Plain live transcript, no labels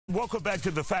Welcome back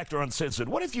to The Factor Uncensored.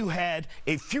 What if you had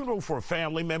a funeral for a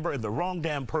family member and the wrong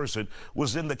damn person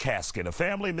was in the casket? A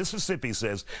family in Mississippi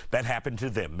says that happened to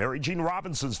them. Mary Jean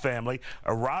Robinson's family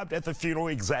arrived at the funeral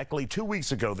exactly 2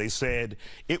 weeks ago. They said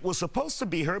it was supposed to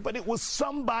be her, but it was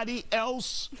somebody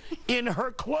else in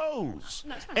her clothes.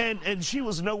 And she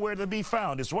was nowhere to be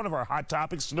found. It's one of our hot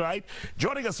topics tonight.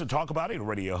 Joining us to talk about it,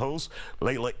 radio host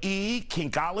Layla E.,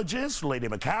 kinkologist Lady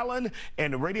McCallan,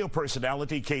 and radio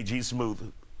personality KG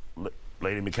Smooth.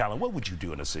 Lady McCallan, what would you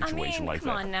do in a situation like that?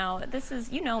 Come on now. This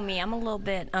is, you know me. I'm a little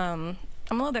bit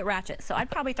ratchet, so I'd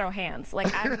probably throw hands.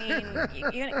 Like, I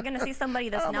mean, you're gonna see somebody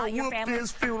that's not your family.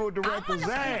 This funeral director's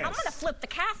ass. I'm gonna flip the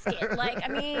casket. Like,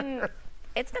 I mean,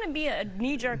 it's gonna be a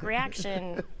knee-jerk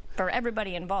reaction for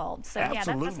everybody involved. So yeah,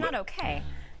 that's not okay.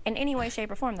 In any way, shape,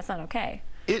 or form, that's not okay.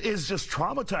 It is just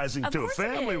traumatizing to a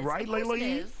family, right,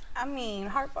 Layla? I mean,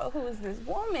 Harpo, who is this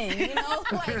woman? You know,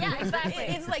 like, yeah, exactly.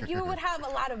 It's like you would have a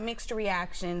lot of mixed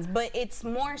reactions, but it's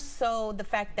more so the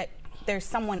fact that there's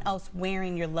someone else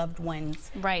wearing your loved one's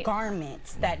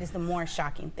garments that is the more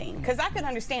shocking thing. Because I could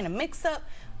understand a mix-up,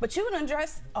 but you would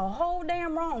undress a whole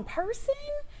damn wrong person?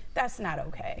 That's not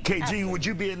okay. KG, absolutely. Would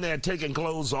you be in there taking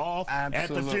clothes off at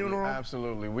the funeral?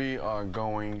 Absolutely. We are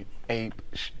going ape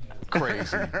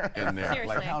crazy in there. Seriously.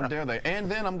 Like, how dare they?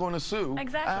 And then I'm going to sue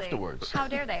afterwards. How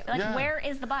dare they? Like, where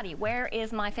is the body? Where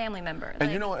is my family member? And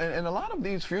like, you know, and a lot of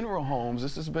these funeral homes,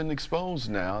 this has been exposed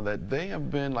now that they have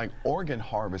been like organ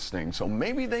harvesting. So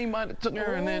maybe they might have took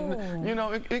her and then, you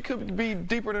know, it could be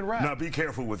deeper than rap. Now be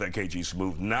careful with that, KG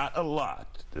Smooth. Not a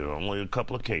lot. There are only a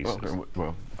couple of cases.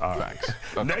 Well, facts.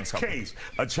 Next case.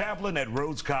 A chaplain at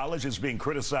Rhodes College is being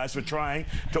criticized for trying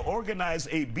to organize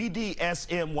a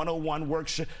BDSM 101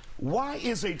 workshop. Why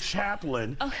is a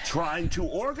chaplain trying to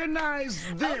organize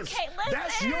this? Okay, listen.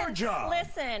 That's your job.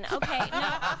 Listen, okay,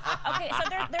 no. Okay, so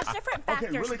there's different factors.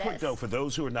 Okay, really quick though, for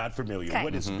those who are not familiar,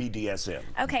 what is BDSM?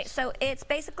 Okay, so it's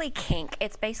basically kink.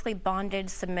 It's basically bondage,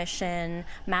 submission,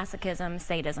 masochism,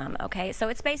 sadism, okay? So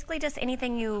it's basically just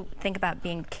anything you think about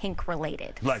being kink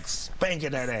related. Like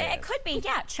spanking that ass. It could be,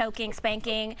 yeah, choking,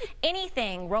 spanking,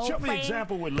 anything, role playing. Show me an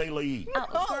example with Layla E.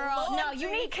 Oh, girl, no,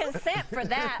 you need consent for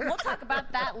that. We'll talk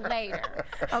about that later,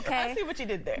 okay? I see what you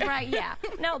did there. Right, yeah.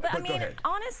 No, but I mean,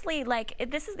 honestly, like,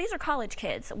 these are college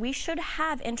kids. We should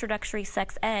have introductory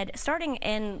sex ed starting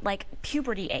in, like,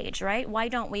 puberty age, right? Why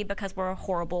don't we? Because we're a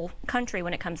horrible country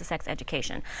when it comes to sex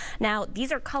education. Now,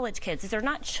 these are college kids. These are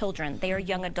not children. They are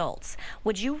young adults.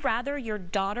 Would you rather your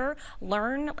daughter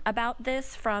learn about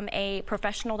this from a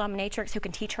professional dominatrix who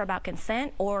can teach her about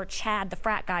consent, or Chad, the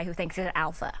frat guy who thinks he's an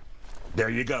alpha? There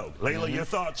you go. Layla, your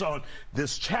thoughts on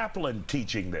this chaplain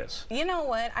teaching this? You know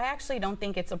what? I actually don't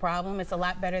think it's a problem. It's a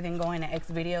lot better than going to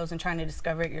X videos and trying to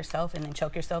discover it yourself and then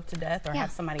choke yourself to death or have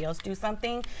somebody else do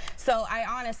something. So I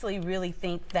honestly really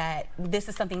think that this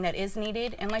is something that is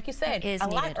needed. And like you said,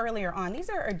 lot earlier on, these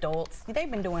are adults. They've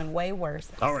been doing way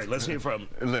worse. All right, let's hear from...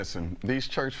 Listen, these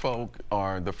church folk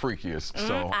are the freakiest,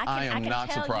 so I am not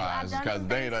surprised because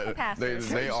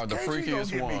they are the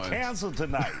freakiest ones. Get me canceled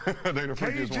tonight. They're the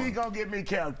freakiest ones. KG gonna get me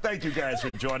canceled. Thank you guys for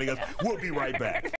joining us. We'll be right back.